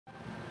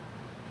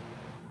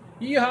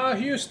Yeehaw,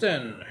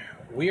 Houston!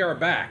 We are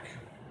back.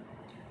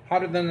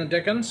 Hotter than the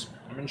dickens.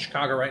 I'm in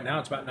Chicago right now.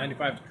 It's about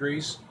 95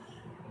 degrees.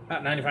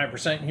 About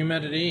 95%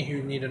 humidity.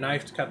 You need a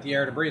knife to cut the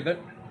air to breathe it.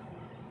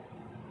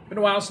 Been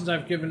a while since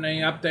I've given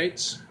any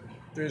updates.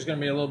 There's going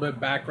to be a little bit of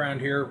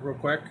background here real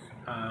quick.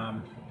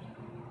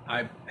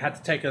 I had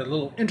to take a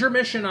little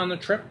intermission on the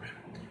trip.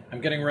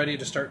 I'm getting ready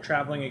to start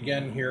traveling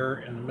again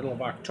here in the middle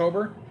of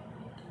October.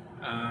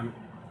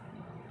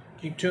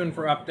 Keep tuned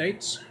for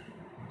updates.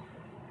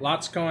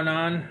 Lots going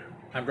on.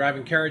 I'm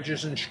driving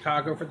carriages in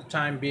Chicago for the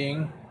time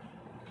being,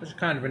 which is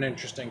kind of an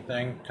interesting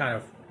thing,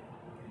 kind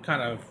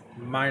of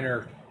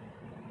minor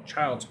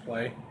child's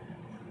play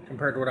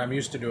compared to what I'm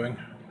used to doing.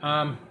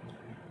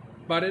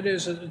 But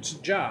it's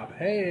a job.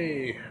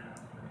 Hey,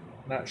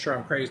 not sure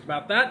I'm crazed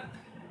about that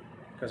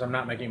because I'm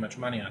not making much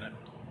money on it.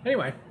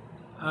 Anyway,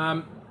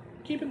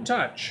 keep in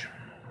touch.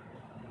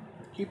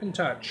 Keep in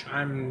touch.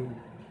 I'm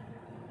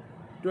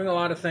doing a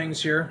lot of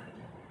things here.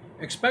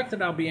 Expect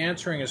that I'll be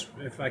answering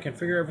if I can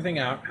figure everything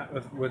out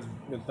with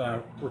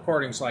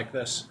recordings like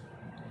this.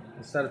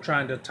 Instead of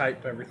trying to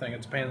type everything,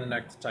 it's a pain in the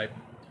neck to type.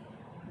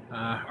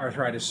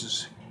 Arthritis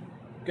is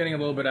getting a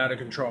little bit out of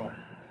control.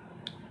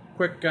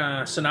 Quick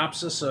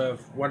synopsis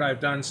of what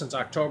I've done since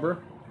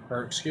October,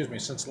 or excuse me,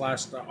 since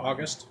last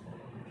August.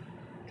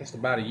 Just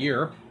about a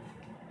year.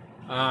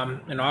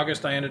 In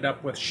August, I ended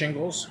up with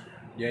shingles.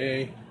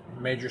 Yay.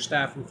 Major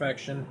staph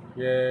infection.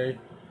 Yay.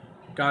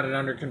 Got it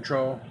under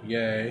control.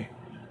 Yay.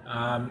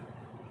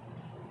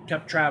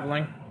 Kept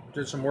traveling.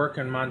 Did some work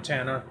in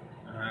Montana.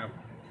 A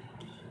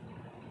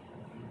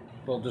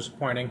little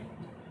disappointing.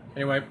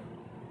 Anyway,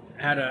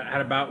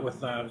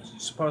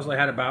 supposedly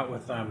had a bout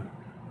with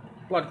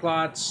blood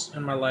clots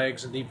in my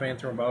legs and deep vein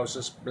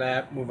thrombosis.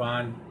 Blah. Move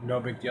on. No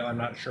big deal. I'm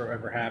not sure it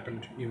ever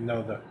happened, even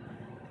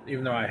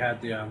though I had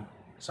the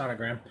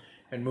sonogram.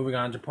 And moving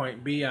on to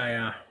point B,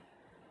 I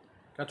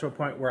got to a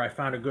point where I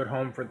found a good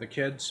home for the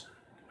kids.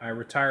 I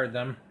retired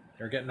them.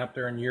 They're getting up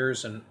there in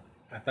years, and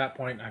at that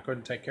point, I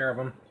couldn't take care of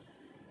them.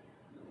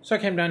 So I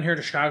came down here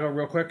to Chicago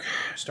real quick,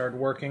 started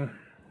working,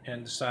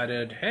 and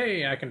decided,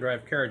 hey, I can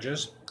drive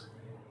carriages.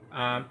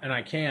 And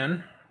I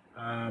can.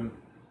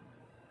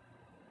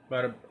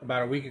 But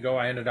about a week ago,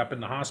 I ended up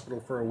in the hospital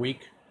for a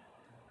week.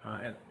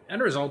 And the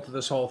end result of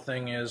this whole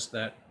thing is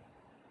that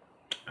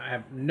I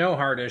have no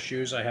heart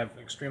issues. I have an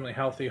extremely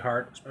healthy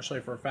heart, especially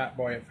for a fat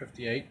boy at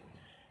 58.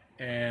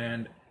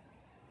 And,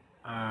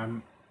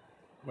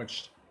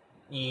 which,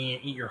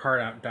 eat your heart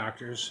out,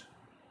 doctors.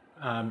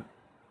 I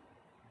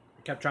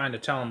kept trying to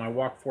tell him I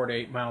walk 4 to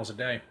 8 miles a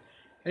day.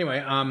 Anyway,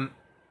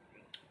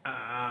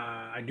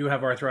 I do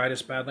have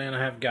arthritis badly, and I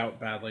have gout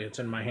badly. It's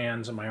in my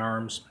hands and my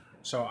arms,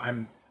 so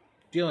I'm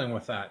dealing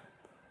with that.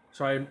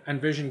 So I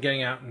envision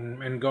getting out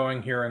and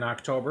going here in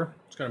October.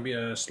 It's going to be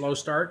a slow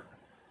start,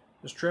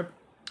 this trip.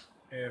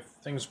 If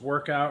things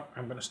work out,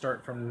 I'm going to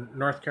start from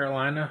North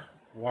Carolina,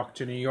 walk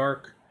to New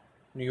York.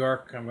 New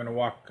York, I'm going to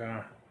walk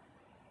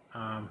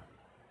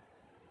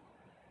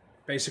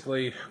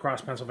basically across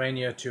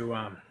Pennsylvania to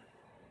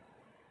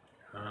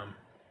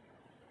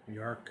New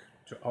York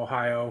to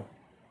Ohio,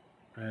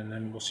 and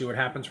then we'll see what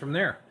happens from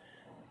there.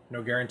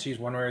 No guarantees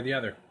one way or the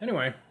other.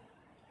 Anyway,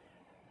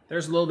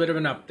 there's a little bit of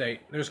an update.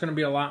 There's going to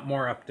be a lot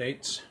more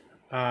updates.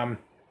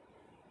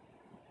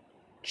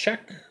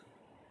 Check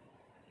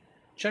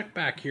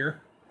back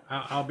here.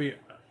 I'll be